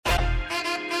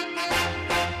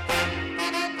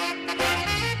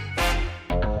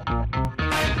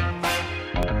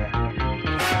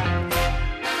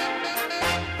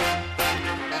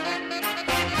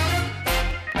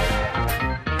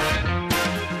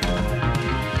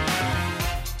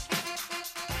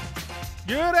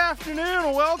Good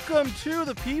afternoon. Welcome to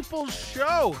the People's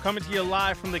Show. Coming to you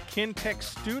live from the Kintec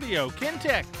studio.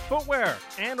 Kintec, footwear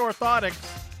and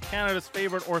orthotics, Canada's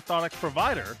favorite orthotics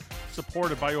provider,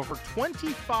 supported by over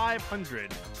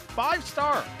 2,500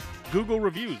 five-star Google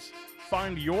reviews.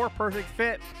 Find your perfect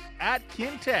fit at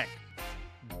kintec.net.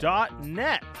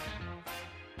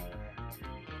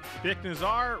 Vic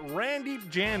Nazar, Randy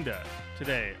Janda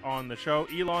today on the show.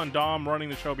 Elon Dom running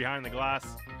the show behind the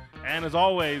glass. And as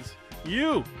always,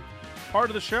 you, part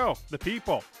of the show, the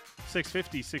people,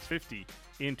 650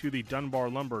 into the Dunbar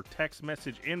Lumber text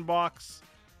message inbox.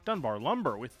 Dunbar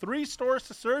Lumber with 3 stores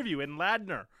to serve you in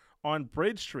Ladner on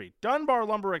Bridge Street, Dunbar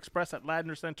Lumber Express at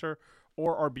Ladner Center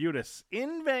or Arbutus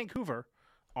in Vancouver,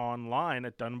 online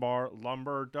at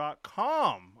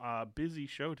dunbarlumber.com. Busy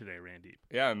show today, Randy.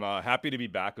 Yeah, I'm happy to be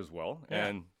back as well. Yeah.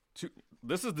 And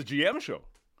this is the GM show.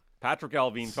 Patrick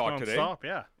Alvin talked today. Stop,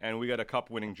 yeah. And we got a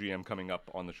cup-winning GM coming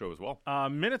up on the show as well.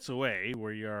 Minutes away,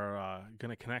 we are going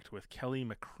to connect with Kelly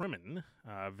McCrimmon,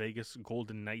 Vegas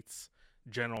Golden Knights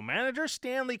general manager,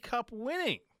 Stanley Cup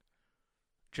winning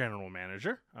general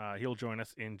manager. He'll join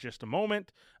us in just a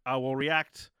moment. We'll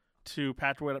react to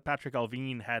what Patrick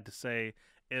Alvin had to say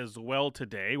as well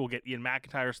today. We'll get Ian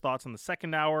McIntyre's thoughts in the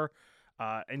second hour,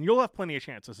 and you'll have plenty of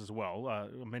chances as well. I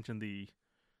mentioned the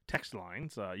text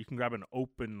lines. You can grab an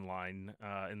open line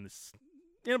in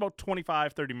about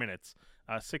 25-30 minutes.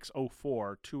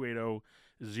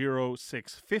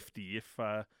 604-280-0650. If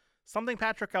something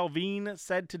Patrick Alvin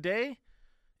said today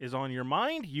is on your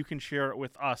mind, you can share it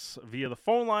with us via the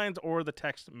phone lines or the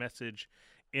text message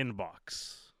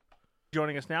inbox.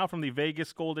 Joining us now from the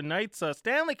Vegas Golden Knights,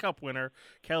 Stanley Cup winner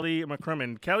Kelly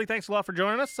McCrimmon. Kelly, thanks a lot for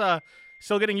joining us.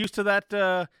 Still getting used to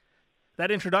that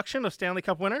introduction of Stanley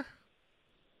Cup winner?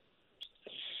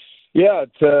 Yeah,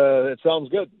 it sounds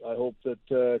good. I hope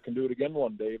that can do it again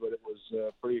one day, but it was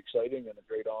pretty exciting and a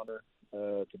great honor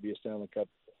to be a Stanley Cup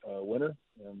winner,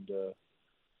 and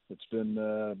it's been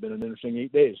an interesting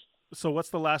 8 days. So what's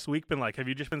the last week been like? Have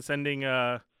you just been sending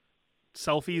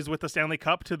selfies with the Stanley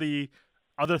Cup to the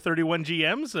other 31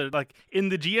 GMs, or like in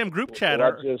the GM group chat?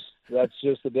 Well, that's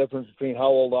just the difference between how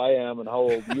old I am and how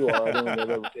old you are. I don't think I've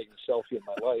ever taken a selfie in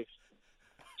my life.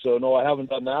 So, no, I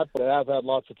haven't done that, but I have had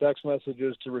lots of text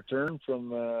messages to return from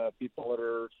people that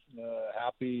are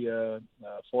happy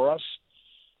for us.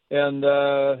 And,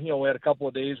 we had a couple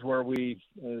of days where we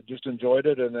just enjoyed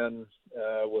it. And then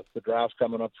with the draft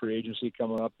coming up, free agency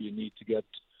coming up, you need to get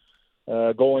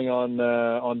going on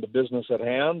the business at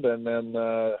hand. And then,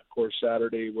 of course,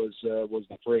 Saturday was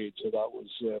the parade. So that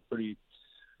was a pretty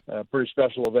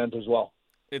special event as well.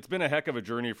 It's been a heck of a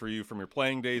journey for you from your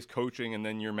playing days, coaching, and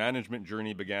then your management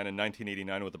journey began in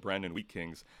 1989 with the Brandon Wheat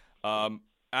Kings.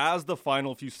 As the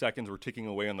final few seconds were ticking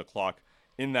away on the clock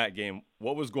in that game,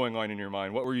 what was going on in your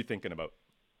mind? What were you thinking about?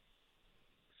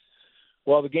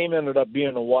 Well, the game ended up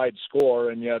being a wide score,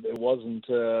 and yet it wasn't,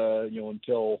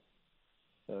 until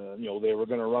they were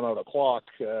going to run out of clock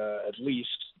at least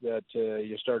that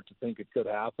you start to think it could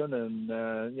happen. And,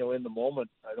 in the moment,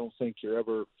 I don't think you're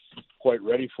ever quite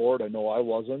ready for it. I know I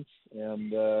wasn't.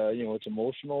 And, it's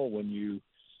emotional when you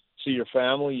see your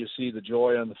family, you see the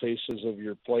joy on the faces of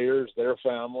your players, their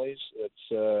families.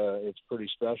 It's pretty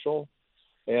special.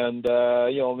 And,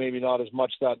 maybe not as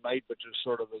much that night, but just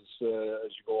sort of as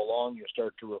you go along, you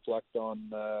start to reflect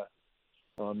on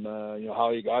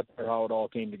how you got there, how it all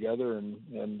came together,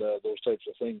 and those types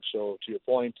of things. So to your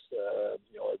point,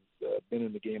 I've been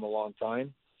in the game a long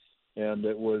time, and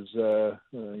it was, I've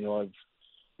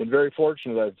been very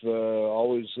fortunate. I've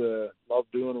always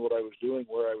loved doing what I was doing,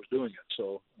 where I was doing it.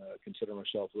 So I consider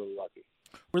myself really lucky.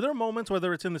 Were there moments,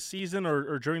 whether it's in the season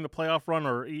or during the playoff run,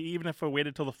 or even if I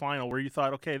waited till the final, where you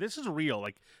thought, okay, this is real,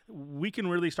 like we can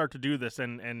really start to do this,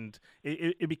 and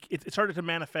it started to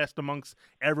manifest amongst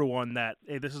everyone that,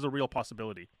 hey, this is a real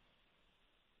possibility?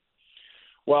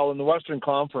 Well, in the Western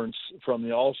Conference, from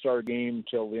the All-Star game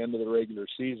till the end of the regular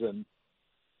season,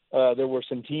 there were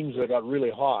some teams that got really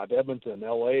hot. Edmonton,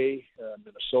 L.A.,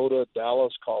 Minnesota,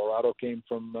 Dallas, Colorado came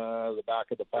from the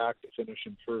back of the pack to finish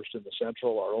in first in the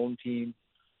Central. Our own team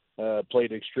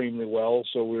played extremely well.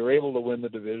 So we were able to win the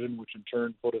division, which in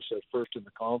turn put us at first in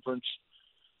the conference.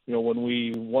 When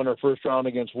we won our first round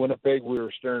against Winnipeg, we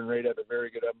were staring right at a very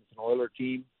good Edmonton Oilers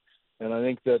team. And I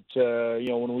think that,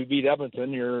 when we beat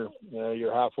Edmonton, you're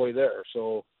halfway there.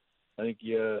 So I think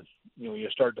you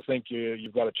start to think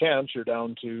you've got a chance. You're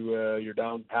down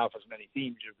half as many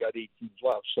teams. You've got 8 teams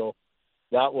left. So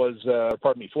that was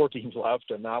 4 teams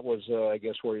left, and that was I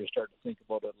guess where you start to think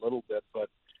about it a little bit. But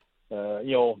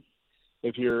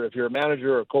if you're a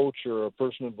manager or a coach or a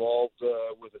person involved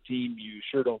with a team, you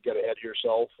sure don't get ahead of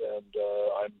yourself. And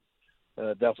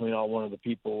definitely not one of the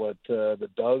people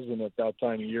that does. And at that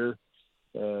time of year,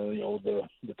 the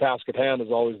task at hand is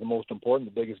always the most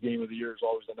important. The biggest game of the year is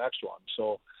always the next one.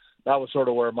 So that was sort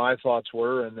of where my thoughts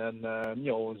were. And then,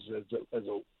 as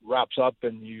it wraps up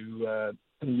and you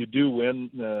do win,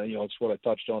 it's what I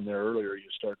touched on there earlier. You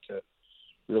start to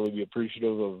really be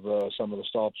appreciative of some of the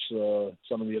stops,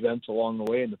 some of the events along the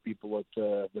way, and the people that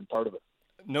have been part of it.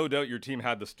 No doubt your team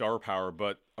had the star power,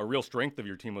 but a real strength of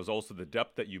your team was also the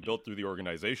depth that you built through the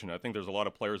organization. I think there's a lot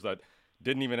of players that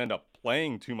didn't even end up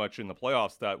playing too much in the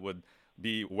playoffs that would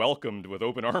be welcomed with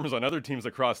open arms on other teams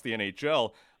across the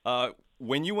NHL.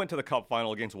 When you went to the Cup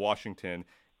final against Washington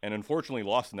and unfortunately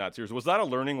lost in that series, was that a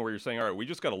learning where you're saying, all right, we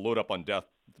just got to load up on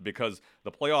depth because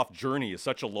the playoff journey is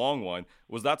such a long one?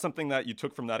 Was that something that you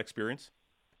took from that experience?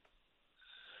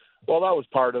 Well, that was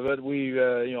part of it.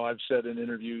 I've said in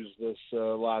interviews this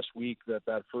last week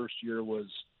that first year was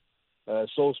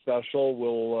so special,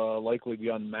 will likely be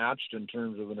unmatched in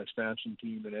terms of an expansion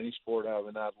team in any sport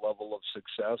having that level of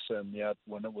success. And yet,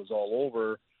 when it was all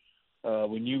over,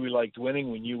 we knew we liked winning.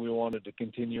 We knew we wanted to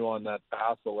continue on that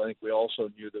path. But I think we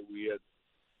also knew that we had,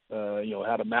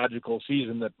 had a magical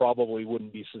season that probably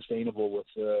wouldn't be sustainable with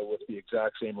the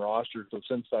exact same roster. So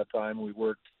since that time, we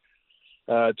worked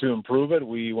to improve it.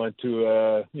 We went to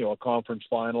a conference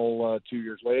final 2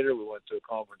 years later. We went to a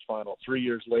conference final 3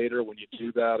 years later. When you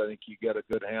do that, I think you get a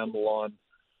good handle on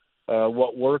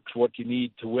what works, what you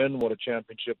need to win, what a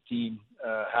championship team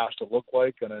has to look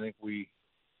like. And I think we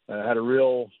had a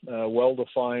real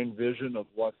well-defined vision of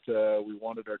what we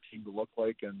wanted our team to look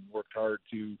like, and worked hard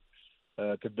to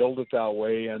build it that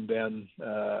way. And then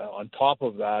on top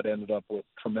of that, ended up with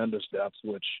tremendous depth,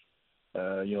 which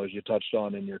as you touched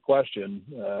on in your question,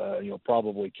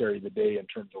 probably carried the day in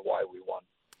terms of why we won.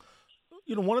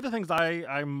 One of the things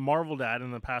I marveled at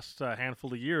in the past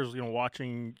handful of years,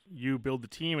 watching you build the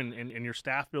team and your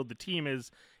staff build the team,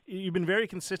 is you've been very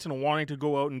consistent in wanting to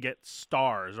go out and get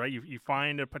stars, right? You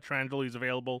find a Pietrangelo who's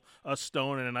available, a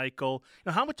Stone and an Eichel.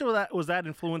 How much of that was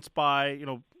influenced by,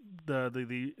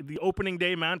 the opening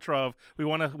day mantra of we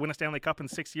want to win a Stanley Cup in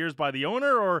 6 years by the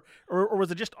owner, or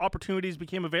was it just opportunities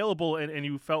became available and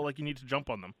you felt like you need to jump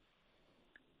on them?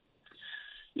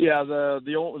 Yeah,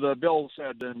 the Bill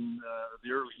said in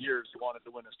the early years he wanted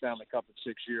to win a Stanley Cup in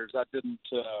 6 years. That didn't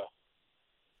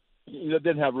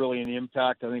have really any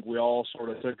impact. I think we all sort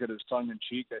of took it as tongue in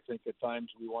cheek. I think at times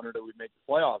we wondered if we'd make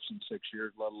the playoffs in 6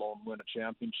 years, let alone win a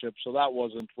championship. So that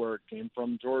wasn't where it came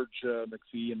from. George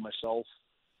McPhee and myself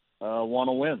want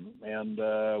to win,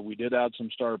 and we did add some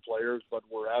star players, but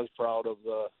we're as proud of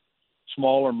the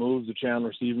smaller moves, the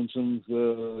Chandler Stevensons,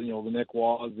 the Nick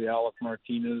Waws, the Alec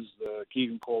Martinez, the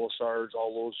Keegan Colasars.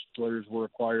 All those players were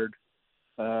acquired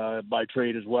by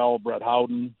trade as well. Brett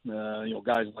Howden,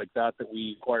 guys like that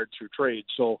we acquired through trade.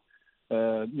 So,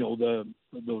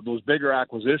 those bigger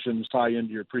acquisitions tie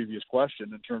into your previous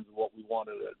question in terms of what we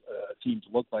wanted a team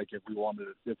to look like if we wanted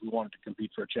to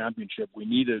compete for a championship. We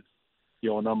needed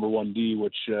a number one D,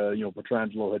 which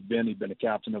Pietrangelo had been. He'd been a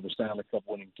captain of a Stanley Cup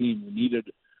winning team. We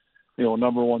needed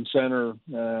number one center,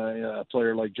 a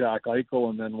player like Jack Eichel,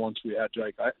 and then once we had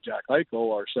Jack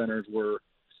Eichel, our centers were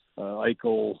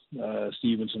Eichel,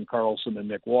 Stevenson, Carlson, and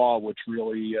Nick Waugh, which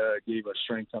really gave us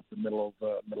strength up the middle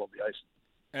of the ice.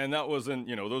 And that wasn't,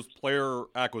 those player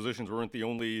acquisitions weren't the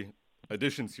only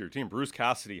additions to your team. Bruce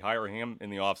Cassidy, hiring him in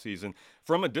the offseason,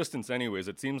 from a distance anyways,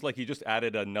 it seems like he just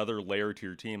added another layer to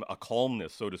your team, a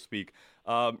calmness, so to speak.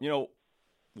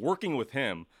 Working with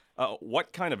him,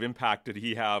 what kind of impact did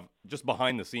he have just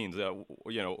behind the scenes?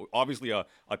 Obviously a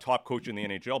top coach in the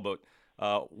NHL,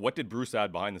 but what did Bruce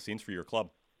add behind the scenes for your club?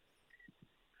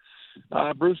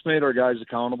 Bruce made our guys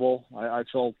accountable. I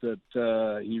felt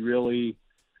that he really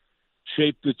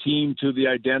shaped the team to the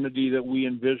identity that we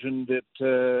envisioned it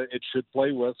should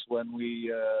play with when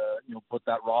we put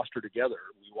that roster together.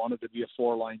 We wanted to be a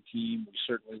four-line team. We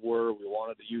certainly were. We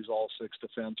wanted to use all six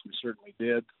defense. We certainly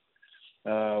did.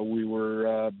 We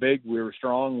were big. We were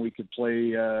strong. We could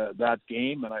play that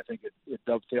game, and I think it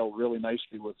dovetailed really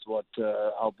nicely with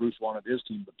how Bruce wanted his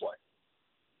team to play.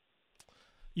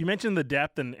 You mentioned the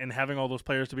depth and having all those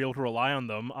players to be able to rely on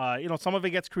them. Some of it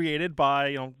gets created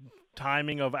by,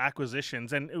 timing of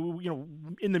acquisitions. And,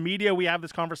 in the media, we have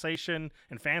this conversation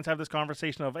and fans have this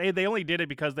conversation of, hey, they only did it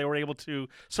because they were able to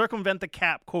circumvent the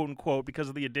cap, quote unquote, because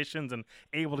of the additions and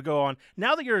able to go on.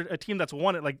 Now that you're a team that's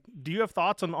won it, do you have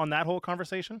thoughts on that whole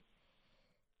conversation?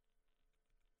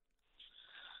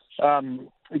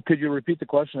 Could you repeat the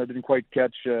question? I didn't quite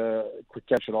catch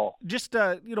it all. Just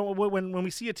when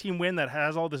we see a team win that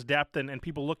has all this depth and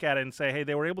people look at it and say, hey,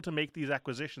 they were able to make these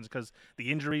acquisitions because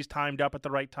the injuries timed up at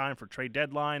the right time for trade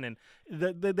deadline, and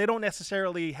they don't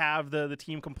necessarily have the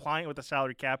team compliant with the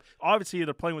salary cap. Obviously,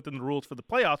 they're playing within the rules for the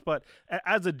playoffs, but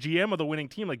as a GM of the winning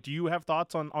team, like, do you have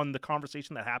thoughts on the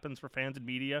conversation that happens for fans and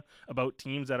media about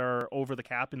teams that are over the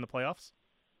cap in the playoffs?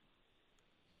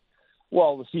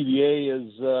 Well, the CBA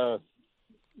is,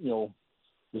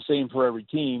 the same for every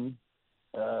team.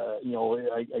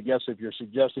 I guess if you're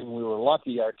suggesting we were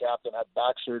lucky, our captain had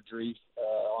back surgery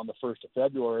on the 1st of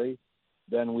February,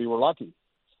 then we were lucky.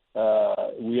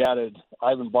 We added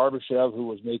Ivan Barbashev, who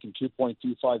was making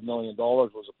 $2.25 million,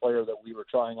 was a player that we were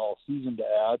trying all season to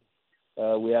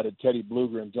add. We added Teddy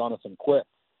Bluger and Jonathan Quick.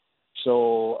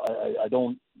 So I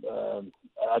don't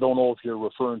know if you're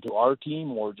referring to our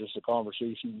team or just a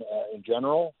conversation in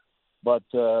general, but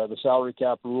the salary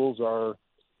cap rules are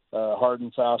hard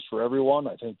and fast for everyone.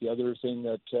 I think the other thing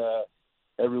that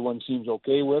everyone seems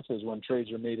okay with is when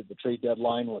trades are made at the trade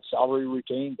deadline with salary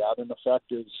retained. That in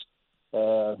effect is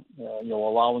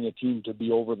allowing a team to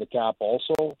be over the cap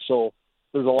also. So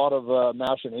there's a lot of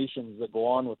machinations that go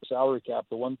on with the salary cap.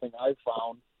 The one thing I've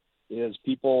found is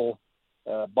people,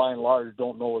 by and large,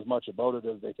 don't know as much about it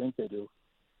as they think they do.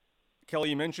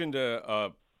 Kelly, you mentioned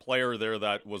a player there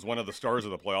that was one of the stars of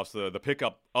the playoffs, the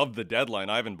pickup of the deadline,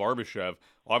 Ivan Barbashev.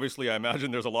 Obviously, I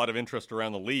imagine there's a lot of interest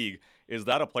around the league. Is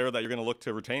that a player that you're going to look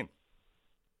to retain?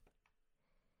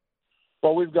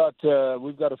 Well, we've got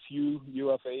a few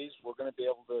UFAs. We're going to be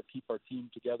able to keep our team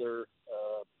together,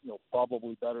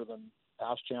 probably better than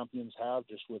past champions have,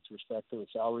 just with respect to the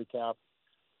salary cap.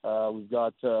 We've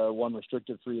got one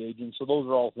restricted free agent. So those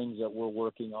are all things that we're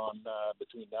working on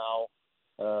between now,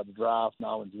 the draft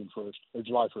now and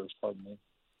July 1st, pardon me.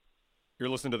 You're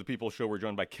listening to The People Show. We're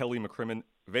joined by Kelly McCrimmon,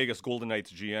 Vegas Golden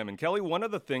Knights GM. And Kelly, one of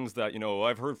the things that,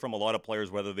 I've heard from a lot of players,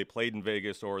 whether they played in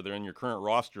Vegas or they're in your current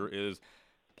roster, is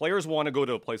players want to go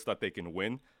to a place that they can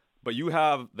win. But you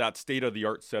have that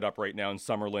state-of-the-art setup right now in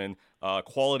Summerlin.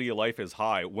 Quality of life is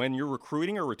high. When you're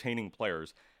recruiting or retaining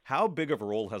players, how big of a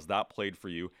role has that played for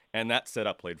you and that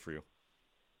setup played for you?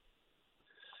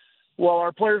 Well,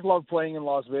 our players love playing in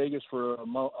Las Vegas for a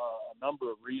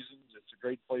number of reasons. It's a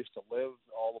great place to live.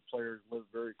 All the players live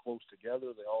very close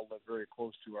together. They all live very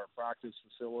close to our practice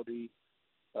facility.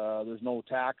 There's no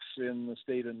tax in the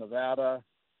state of Nevada.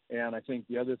 And I think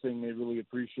the other thing they really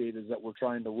appreciate is that we're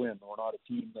trying to win. We're not a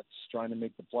team that's trying to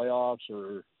make the playoffs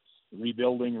or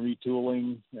rebuilding,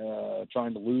 retooling,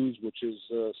 trying to lose, which is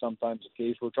sometimes the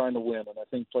case. We're trying to win, and I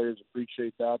think players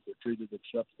appreciate that. They're treated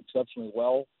exceptionally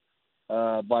well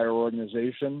by our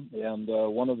organization, and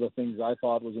one of the things I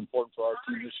thought was important for our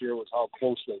team this year was how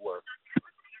close they were.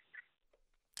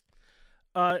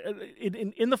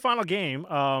 In the final game,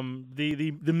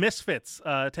 the Misfits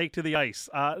take to the ice.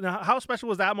 Now, how special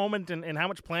was that moment, and how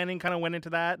much planning kind of went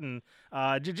into that? And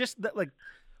just that,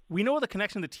 we know the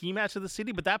connection the team has to the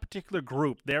city, but that particular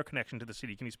group, their connection to the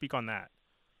city. Can you speak on that?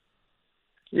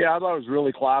 Yeah, I thought it was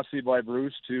really classy by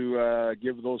Bruce to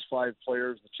give those 5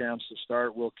 players the chance to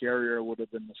start. Will Carrier would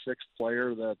have been the 6th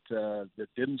player that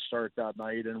didn't start that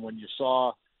night. And when you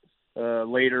saw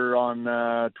later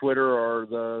on Twitter or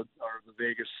the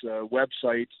Vegas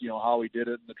website, how he did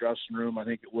it in the dressing room, I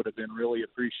think it would have been really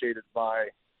appreciated by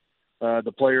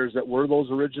the players that were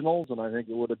those originals, and I think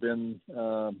it would have been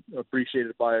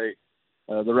appreciated by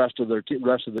the rest of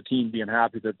the team being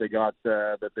happy that they got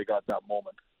that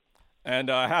moment.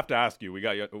 And I have to ask you,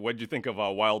 what did you think of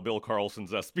Wild Bill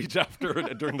Carlson's speech after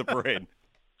during the parade?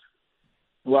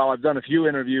 Well, I've done a few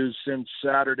interviews since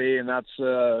Saturday, and that's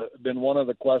been one of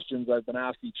the questions I've been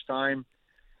asked each time,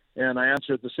 and I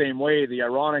answer it the same way. The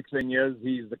ironic thing is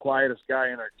he's the quietest guy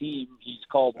in our team. He's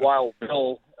called Wild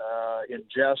Bill in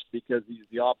jest because he's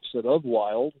the opposite of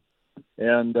wild,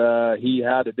 and he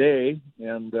had a day,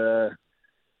 and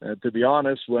to be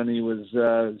honest, when he was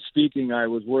speaking, I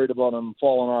was worried about him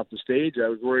falling off the stage. I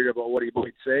was worried about what he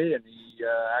might say, and he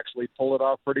actually pulled it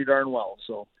off pretty darn well.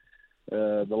 So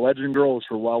the legend grows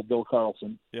for Wild Bill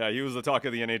Carlson. Yeah, he was the talk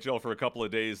of the NHL for a couple of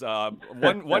days.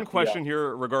 One question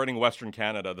here regarding Western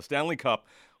Canada. The Stanley Cup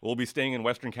will be staying in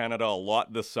Western Canada a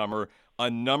lot this summer.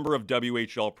 A number of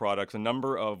WHL products, a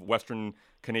number of Western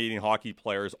Canadian hockey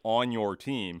players on your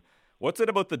team. What's it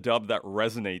about the dub that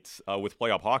resonates with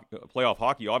playoff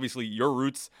hockey? Obviously, your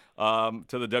roots to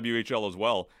the WHL as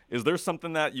well. Is there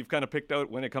something that you've kind of picked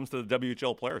out when it comes to the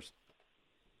WHL players?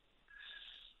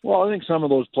 Well, I think some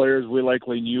of those players we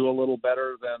likely knew a little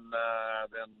better than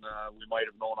we might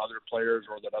have known other players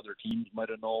or that other teams might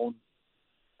have known.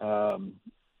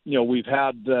 we've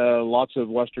had lots of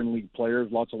Western League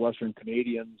players, lots of Western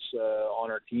Canadians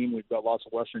on our team. We've got lots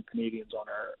of Western Canadians on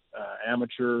our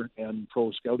amateur and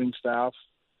pro scouting staff,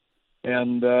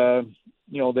 and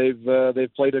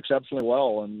they've played exceptionally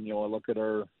well. And I look at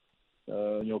our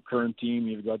current team.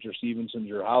 You've got your Stevensons,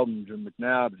 your Howdens, your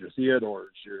McNabbs, your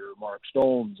Theodores, your Mark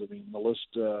Stones. I mean, the list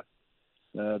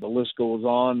goes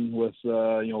on with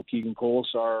Keegan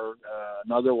Colasar,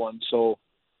 another one. So.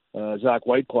 Zach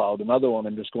Whitecloud, another one.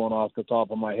 I'm just going off the top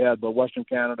of my head, but Western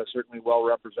Canada certainly well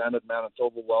represented,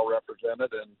 Manitoba well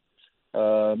represented, and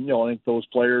I think those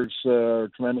players are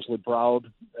tremendously proud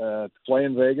to play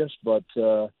in Vegas. But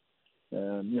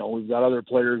we've got other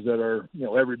players that are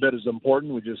every bit as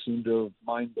important. We just seem to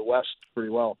mind the West pretty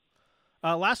well.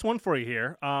 Last one for you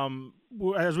here.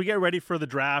 As we get ready for the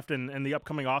draft and the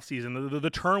upcoming offseason, the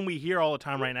term we hear all the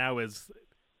time right now is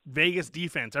Vegas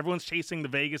defense. Everyone's chasing the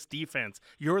Vegas defense.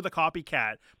 You're the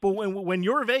copycat. But when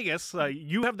you're Vegas,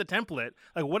 you have the template.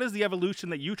 Like, what is the evolution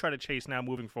that you try to chase now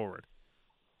moving forward?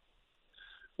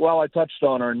 Well, I touched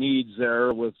on our needs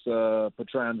there with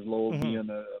Pietrangelo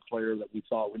being a player that we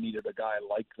thought we needed a guy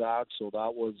like that. So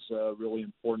that was really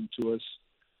important to us.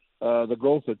 The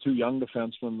growth of two young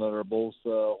defensemen that are both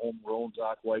homegrown,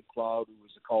 Zach Whitecloud, who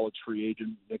was a college free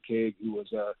agent, Nick Hague, who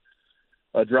was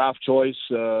a draft choice,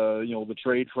 the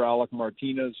trade for Alec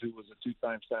Martinez, who was a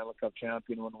two-time Stanley Cup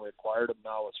champion when we acquired him,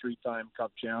 now a three-time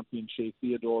Cup champion, Shea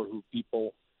Theodore, who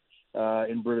people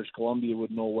in British Columbia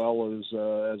would know well as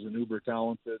an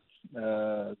uber-talented,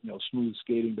 smooth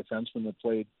skating defenseman that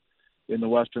played in the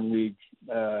Western League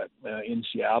in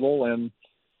Seattle. And,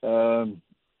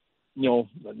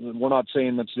 we're not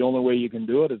saying that's the only way you can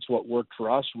do it. It's what worked for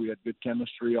us. We had good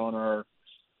chemistry on our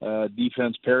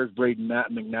defense pairs. Braden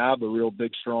McNabb, a real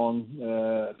big, strong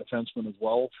defenseman as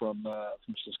well from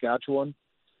Saskatchewan,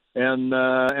 and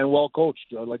well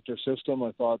coached. I liked their system.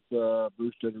 I thought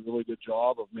Bruce did a really good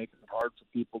job of making it hard for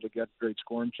people to get great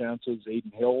scoring chances.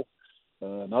 Aiden Hill,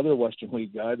 another Western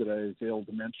League guy that I failed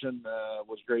to mention,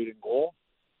 was great in goal,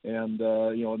 and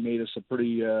it made us a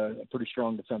pretty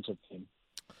strong defensive team.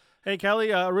 Hey,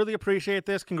 Kelly, really appreciate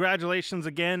this. Congratulations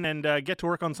again, and get to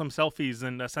work on some selfies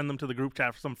and send them to the group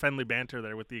chat for some friendly banter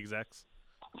there with the execs.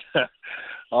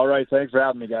 All right. Thanks for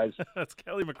having me, guys. That's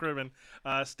Kelly McCrimmon,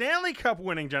 Stanley Cup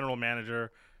winning general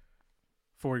manager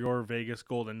for your Vegas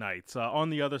Golden Knights.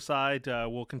 On the other side,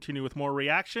 we'll continue with more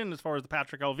reaction as far as the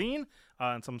Patrick Allvin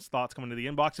and some thoughts coming to the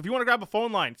inbox. If you want to grab a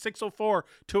phone line,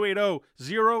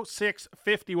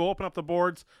 604-280-0650. We'll open up the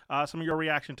boards. Some of your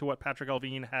reaction to what Patrick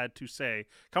Allvin had to say.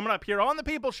 Coming up here on The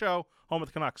People Show, home of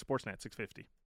the Canucks, Sportsnet 650.